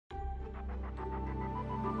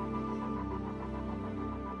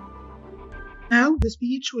Now the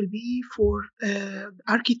speech will be for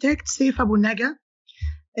architect 𝙎𝙀𝙂𝙼,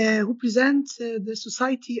 who presents the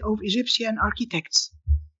Society of Egyptian Architects.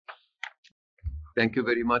 Thank you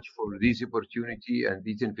very much for this opportunity and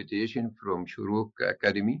this invitation from 𝙎𝙀𝙂𝙼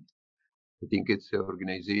Academy. I think its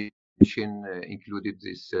organization included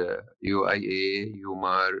this UIA,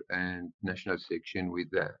 UMAR, and national section with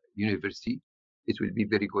the university. It will be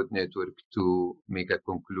very good network to make a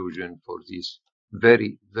conclusion for this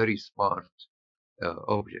very, very smart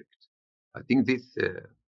object. I think this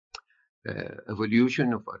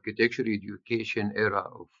evolution of architecture education era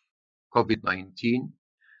of COVID-19,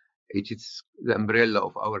 it is the umbrella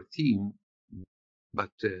of our theme,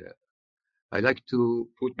 but I like to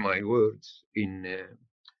put my words in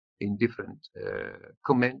different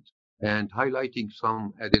comment and highlighting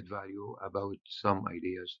some added value about some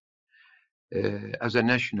ideas. As a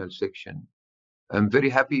national section, I'm very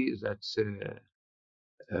happy that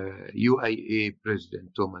UIA President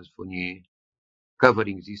Thomas Fournier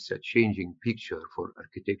covering this changing picture for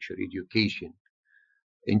architecture education,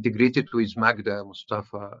 integrated with Magda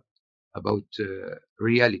Mustafa about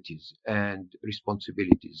realities and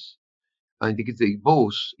responsibilities. I think they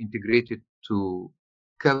both integrated to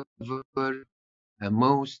cover a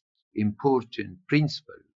most important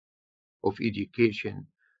principle of education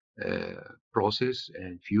process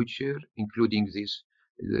and future, including this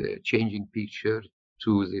changing picture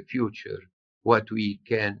to the future, what we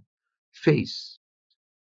can face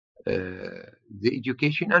the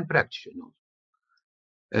education and practitioner.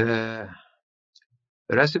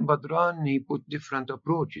 Rasim Badran, he put different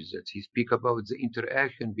approaches that he speak about the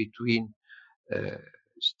interaction between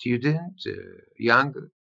student, young,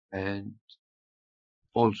 and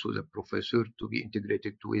also the professor to be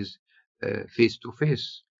integrated with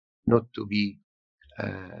face-to-face, not to be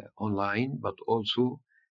online, but also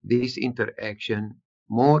this interaction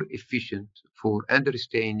more efficient for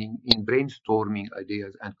understanding in brainstorming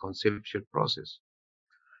ideas and conceptual process.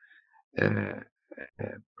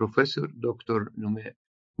 Professor Dr.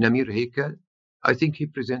 Namir Haikel, I think he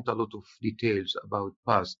present a lot of details about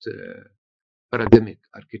past paradigmic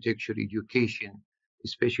architecture education,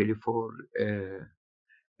 especially for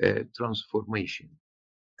transformation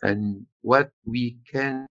and what we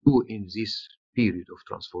can do in this period of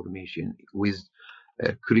transformation with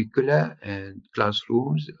curricula and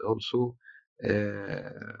classrooms, also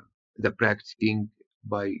the practicing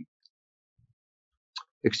by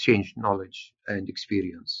exchange knowledge and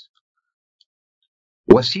experience.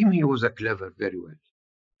 Wasim, he was a clever very well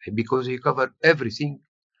because he covered everything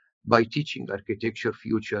by teaching architecture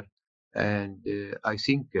future, and I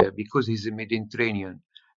think because he's a Mediterranean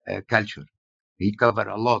culture, he covered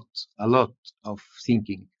a lot of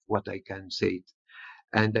thinking, what I can say,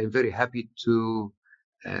 and I'm very happy to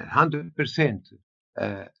 100%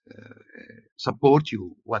 support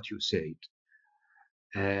you what you said,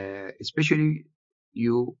 especially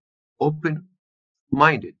you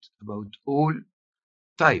open-minded about all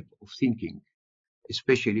type of thinking,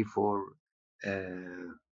 especially for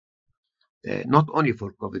not only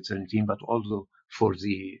for COVID-19, but also for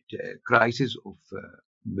the crisis of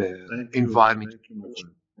the environment.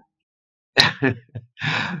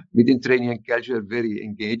 Mediterranean culture, very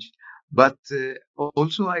engaged. But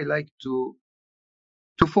also I like to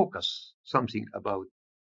focus something about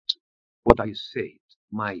what I said,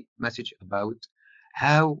 my message about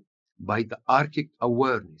how by the architect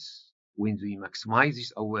awareness, when we maximize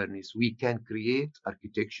this awareness, we can create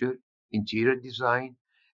architecture, interior design,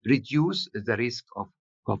 reduce the risk of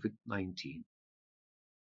COVID-19.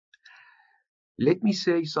 Let me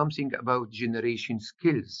say something about generation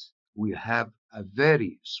skills. We have a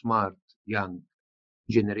very smart young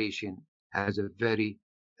generation, has a very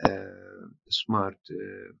smart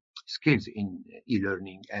skills in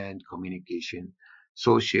e-learning and communication,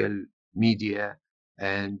 social media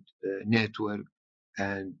and network,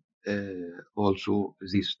 and also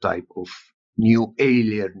this type of new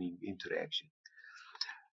e-learning interaction.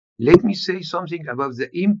 Let me say something about the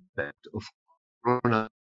impact of Corona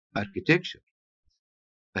architecture,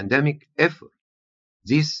 pandemic effort.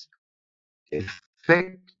 This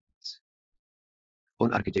effect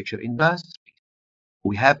on architecture industry.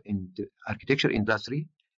 We have in the architecture industry,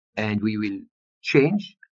 and we will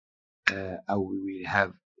change, we will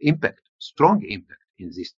have impact, strong impact in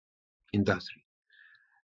this industry.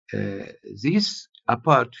 This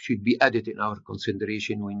apart should be added in our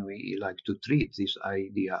consideration when we like to treat this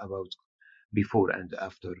idea about before and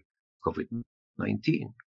after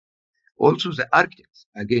COVID-19. Also the architects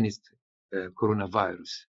against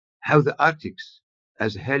coronavirus, how the architects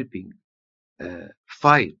as helping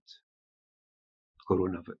fight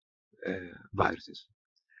coronaviruses.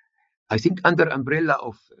 I think under umbrella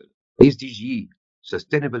of SDG,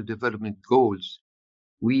 Sustainable Development Goals,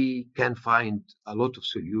 we can find a lot of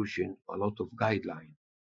solution, a lot of guideline.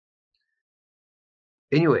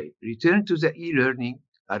 Anyway, return to the e-learning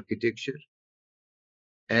architecture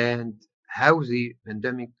and how the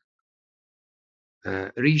pandemic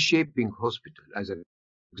reshaping hospital as an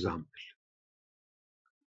example.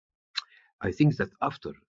 I think that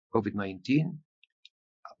after COVID-19,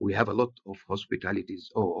 we have a lot of hospitalities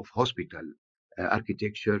or of hospital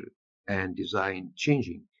architecture and design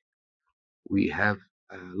changing. We have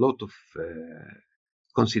a lot of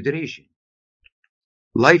consideration.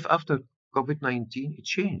 Life after COVID-19, it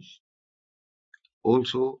changed.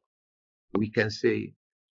 Also, we can say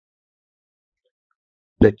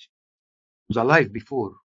that the life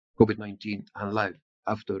before COVID-19 and life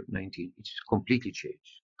after 19, it's completely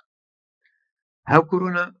changed. How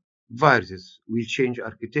coronaviruses will change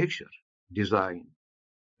architecture, design,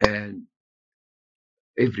 and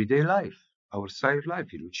everyday life. Our style of life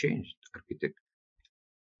will change architecture.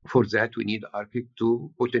 For that, we need architect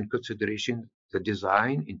to put in consideration the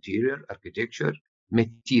design, interior, architecture,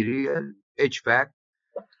 material, HVAC,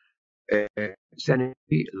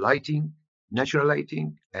 sanitary, lighting, natural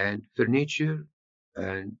lighting, and furniture,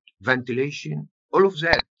 and ventilation. All of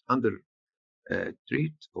that under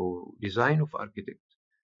treat or design of architect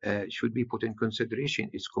should be put in consideration.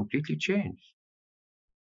 It's completely changed.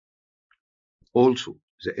 Also,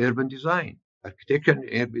 the urban design, architecture and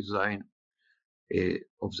urban design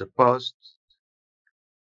of the past,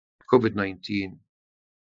 COVID-19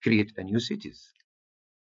 create a new cities.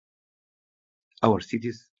 Our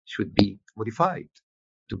cities should be modified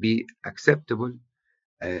to be acceptable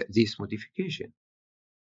this modification.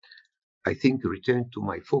 I think return to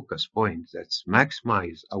my focus point, that's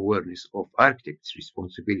maximize awareness of architects'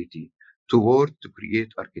 responsibility toward to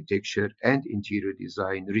create architecture and interior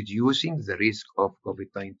design, reducing the risk of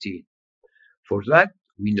COVID-19. For that,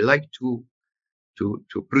 we like to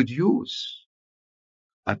produce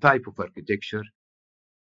a type of architecture,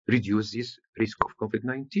 reduce this risk of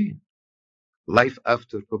COVID-19. Life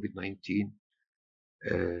after COVID-19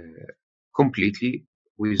 completely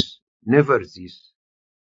with never this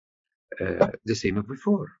the same as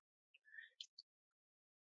before.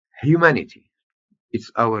 Humanity,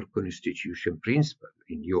 it's our constitution principle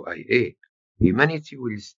in UIA. Humanity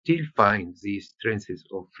will still find these strengths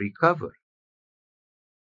of recovery.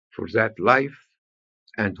 For that, life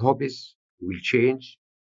and hobbies will change,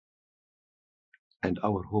 and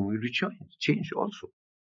our home will change also.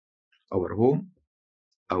 Our home,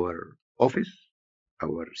 our office,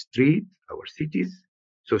 our street, our cities,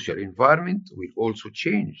 social environment will also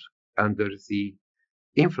change under the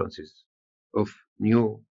influences of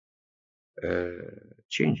new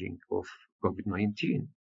changing of COVID-19.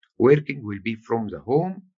 Working will be from the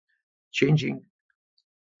home, changing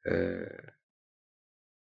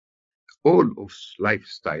all of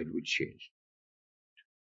lifestyle will change.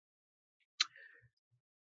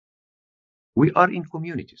 We are in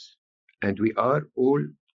communities and we are all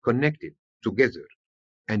connected together,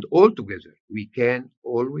 and all together we can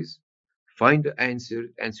always find the answer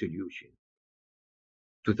and solution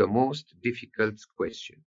to the most difficult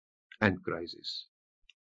question and crisis.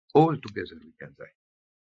 All together we can say.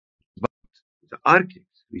 But the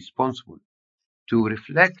architects responsible to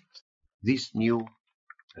reflect this new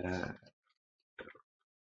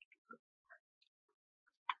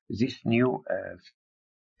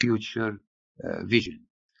future vision.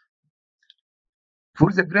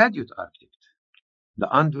 For the graduate architect, the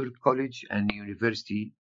under college and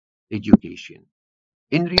university education,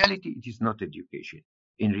 in reality, it is not education.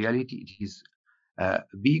 In reality, it is a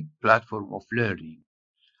big platform of learning.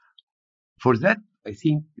 For that, I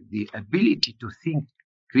think the ability to think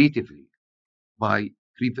creatively by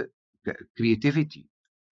creativity,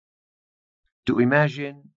 to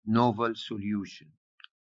imagine novel solutions,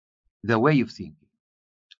 the way of thinking,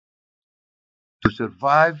 to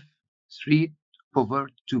survive street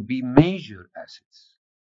poverty, to be major assets.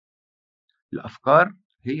 الأفكار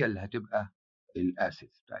هي اللي هتبقى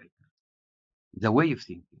الأسيتس بتاعتنا. The way of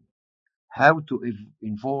thinking, how to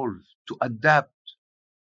evolve, to adapt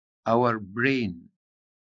our brain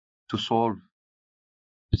to solve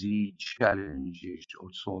the challenges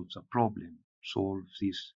or solve the problem, solve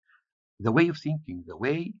this. The way of thinking, the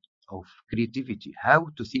way of creativity, how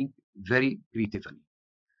to think very creatively.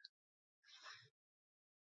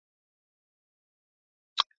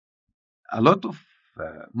 A lot of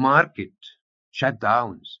market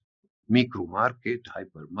shutdowns, micro market,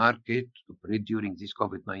 hypermarket operate during this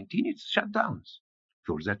COVID-19, it's shutdowns.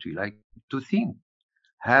 For that, we like to think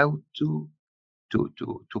how to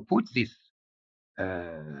put this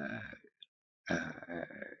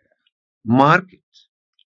market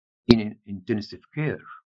in intensive care,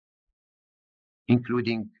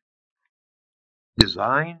 including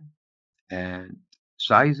design and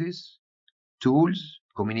sizes, tools,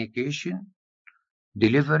 communication,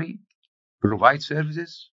 delivery, provide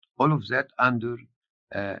services, all of that under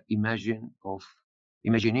imagination of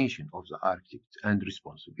the architect and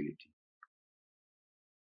responsibility.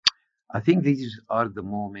 I think these are the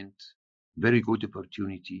moment, very good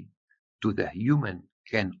opportunity to the human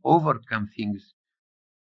can overcome things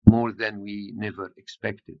more than we never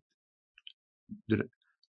expected.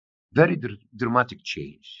 Very dramatic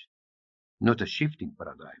change, not a shifting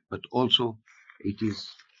paradigm, but also it is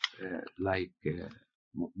like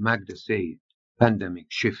Magda said, pandemic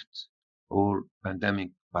shift or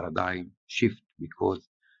pandemic paradigm shift, because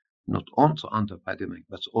not only under pandemic,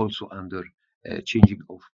 but also under changing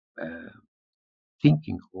of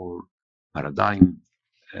thinking or paradigm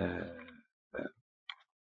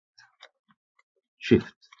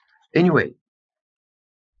shift. Anyway,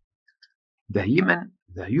 the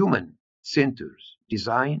human centers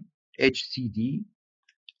design HCD,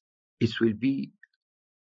 it will be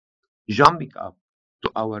jumping up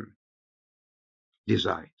to our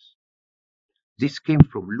designs. This came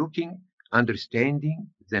from looking, understanding,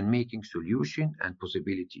 then making solution and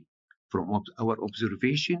possibility. From our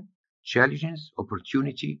observation, challenges,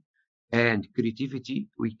 opportunity, and creativity,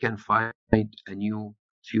 we can find a new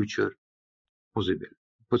future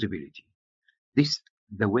possibility. This,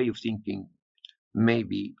 the way of thinking,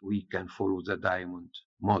 maybe we can follow the diamond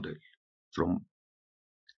model from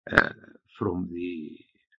the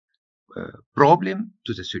problem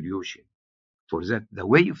to the solution. For that, the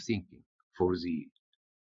way of thinking for the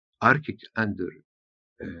architect under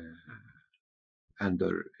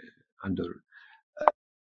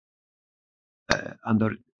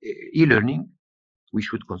e-learning, we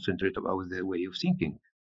should concentrate about the way of thinking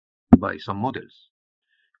by some models.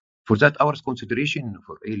 For that, our consideration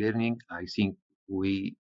for e-learning, I think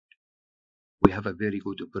we have a very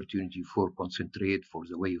good opportunity for concentrate for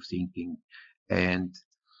the way of thinking and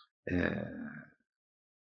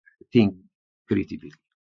think creatively.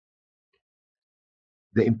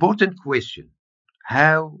 The important question,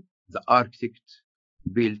 how the architect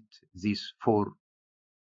built this for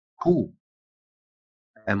who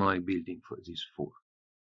am I building for this for?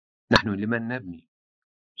 نحن لمن نبني?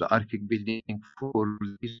 The architect building for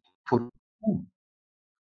this for whom?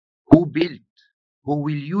 Who built? Who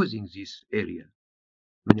will using this area?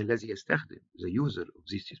 من الذي يستخدم? The user of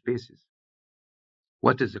these spaces.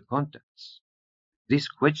 What is the context? This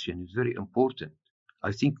question is very important.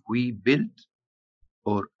 I think we build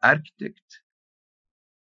or architect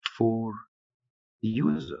for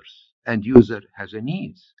users, and user has a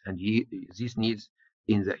needs, and these needs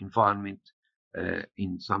in the environment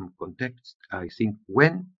in some context. I think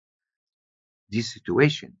when this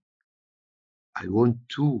situation, I want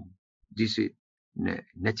to this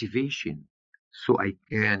motivation so I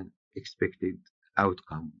can expected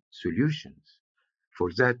outcome solutions. For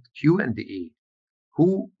that Q&A,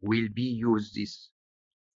 who will be use this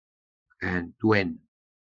and when?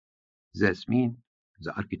 That means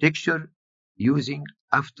the architecture using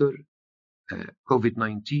after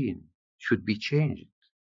COVID-19 should be changed.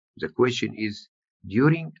 The question is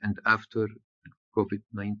during and after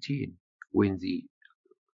COVID-19. When the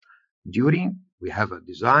during we have a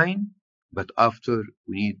design, but after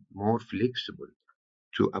we need more flexible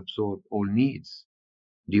to absorb all needs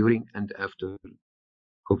during and after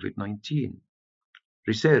COVID-19.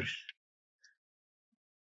 Research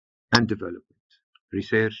and development,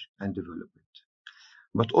 research and development.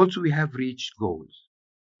 But also we have reached goals.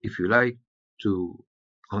 If you like to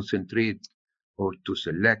concentrate or to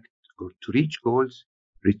select or to reach goals,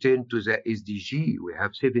 return to the SDG. We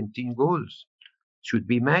have 17 goals. Should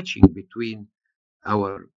be matching between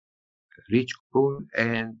our reach goal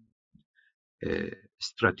and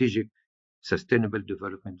strategic sustainable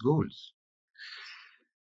development goals.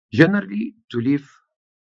 Generally, to live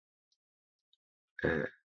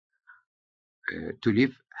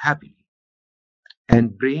happily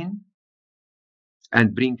and bring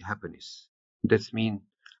happiness. That means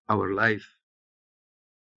our life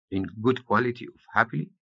in good quality of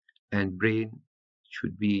happily, and brain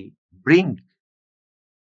should be bring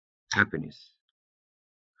happiness.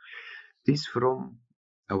 This from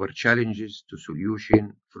our challenges to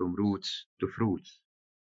solution, from roots to fruits.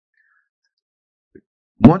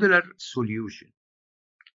 Modular solution,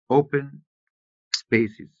 open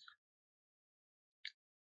spaces.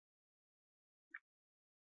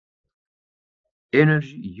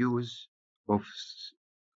 Energy use of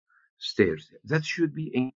stairs. That should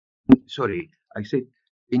be, sorry, I said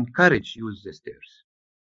encourage use the stairs.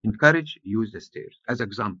 Encourage use the stairs. As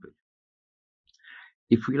example,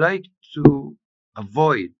 if we like to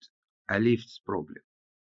avoid a lifts problem,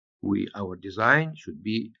 our design should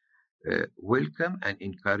be welcome and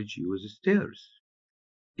encourage use stairs.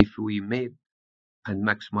 If we make and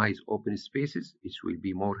maximize open spaces, it will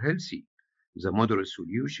be more healthy. The modular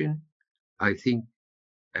solution, I think,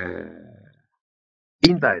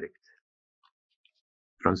 indirect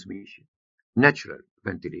transmission, natural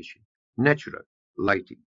ventilation, natural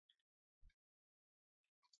lighting,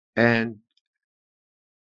 and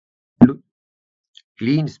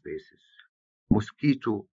clean spaces,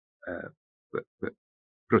 mosquito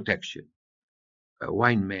protection,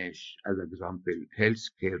 wine mesh, as example,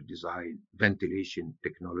 healthcare design, ventilation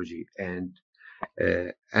technology, and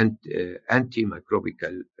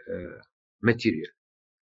antimicrobial material.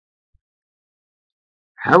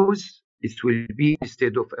 House, it will be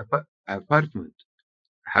instead of apartment.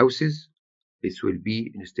 Houses, it will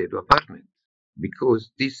be instead of apartment,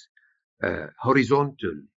 because this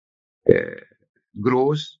horizontal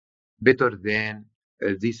grows better than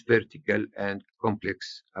this vertical and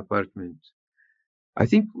complex apartment. I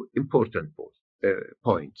think important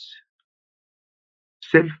points.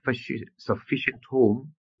 Self-sufficient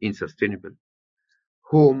home in sustainable.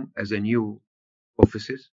 Home as a new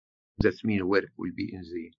offices. That means work will be in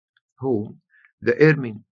the home. The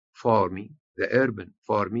urban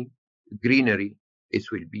farming, greenery, it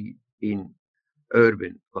will be in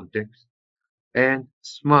urban context. And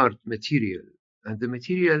smart material. And the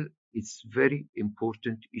material is very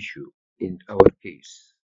important issue in our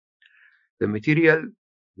case. The material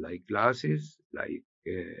like glasses, like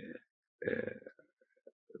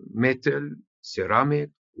metal, ceramic,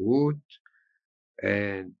 wood,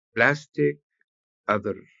 and plastic,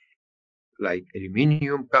 other like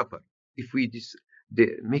aluminium, copper. If we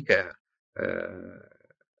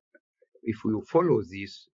if we follow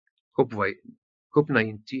this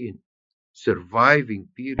COP19 surviving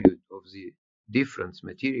period of the different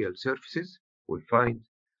material surfaces, we find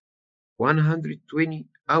 120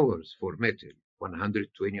 hours for metal,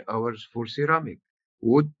 120 hours for ceramic,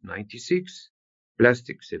 wood 96,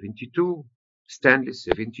 plastic 72, stainless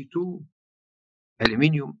 72,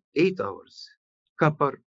 aluminium 8 hours,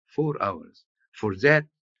 copper 4 hours. For that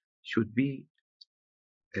should be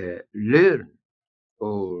learn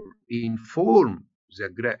or inform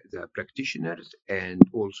the practitioners and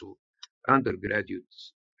also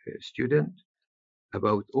undergraduate student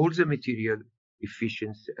about all the material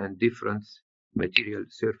efficiency and different material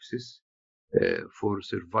surfaces for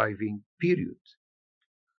surviving period.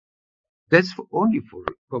 That's only for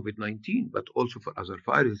COVID-19, but also for other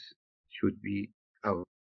viruses should be our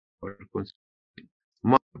concern.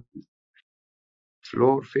 Marble,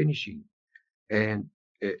 floor finishing, and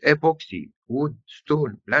epoxy, wood,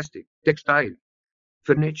 stone, plastic, textile,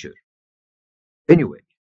 furniture. Anyway,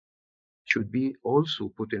 should be also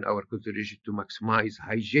put in our consideration to maximize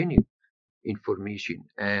hygienic information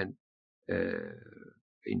and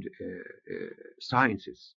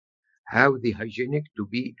sciences. How the hygienic to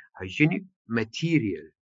be hygienic material,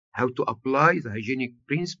 how to apply the hygienic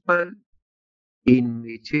principle in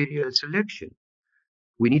material selection.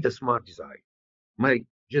 We need a smart design. My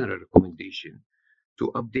general recommendation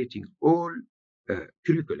to updating all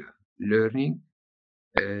curricula learning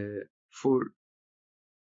for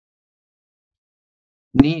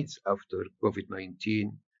needs after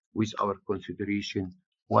COVID-19 with our consideration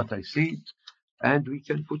what I said, and we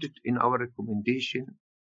can put it in our recommendation,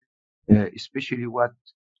 especially what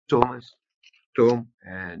Tom,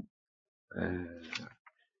 and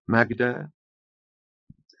Magda,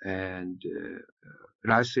 and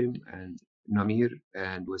Rasim, and Namir,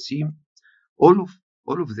 and Wasim, all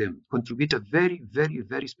of them contribute a very, very,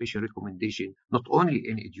 very special recommendation, not only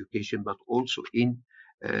in education, but also in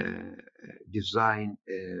design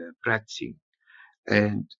practicing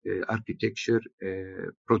and architecture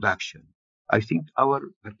production. I think our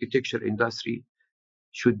architecture industry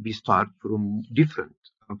should be start from different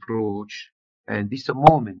approach, and this a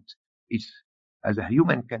moment is as a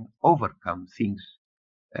human can overcome things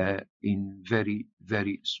in very,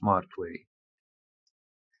 very smart way.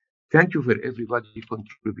 Thank you for everybody's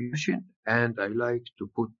contribution, and I like to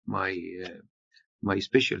put my my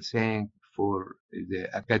special thank for the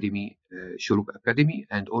Academy, Shuruk Academy,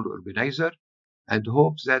 and all organizer, and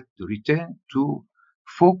hope that to return to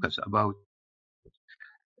focus about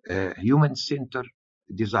human-centered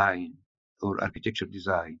design or architecture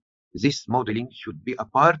design. This modeling should be a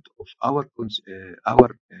part of our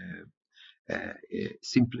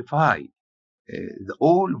simplify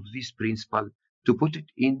all of these principles to put it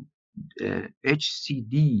in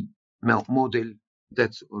HCD model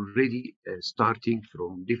that's already starting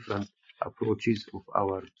from different approaches of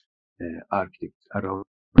our architects around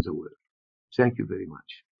the world. Thank you very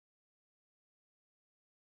much.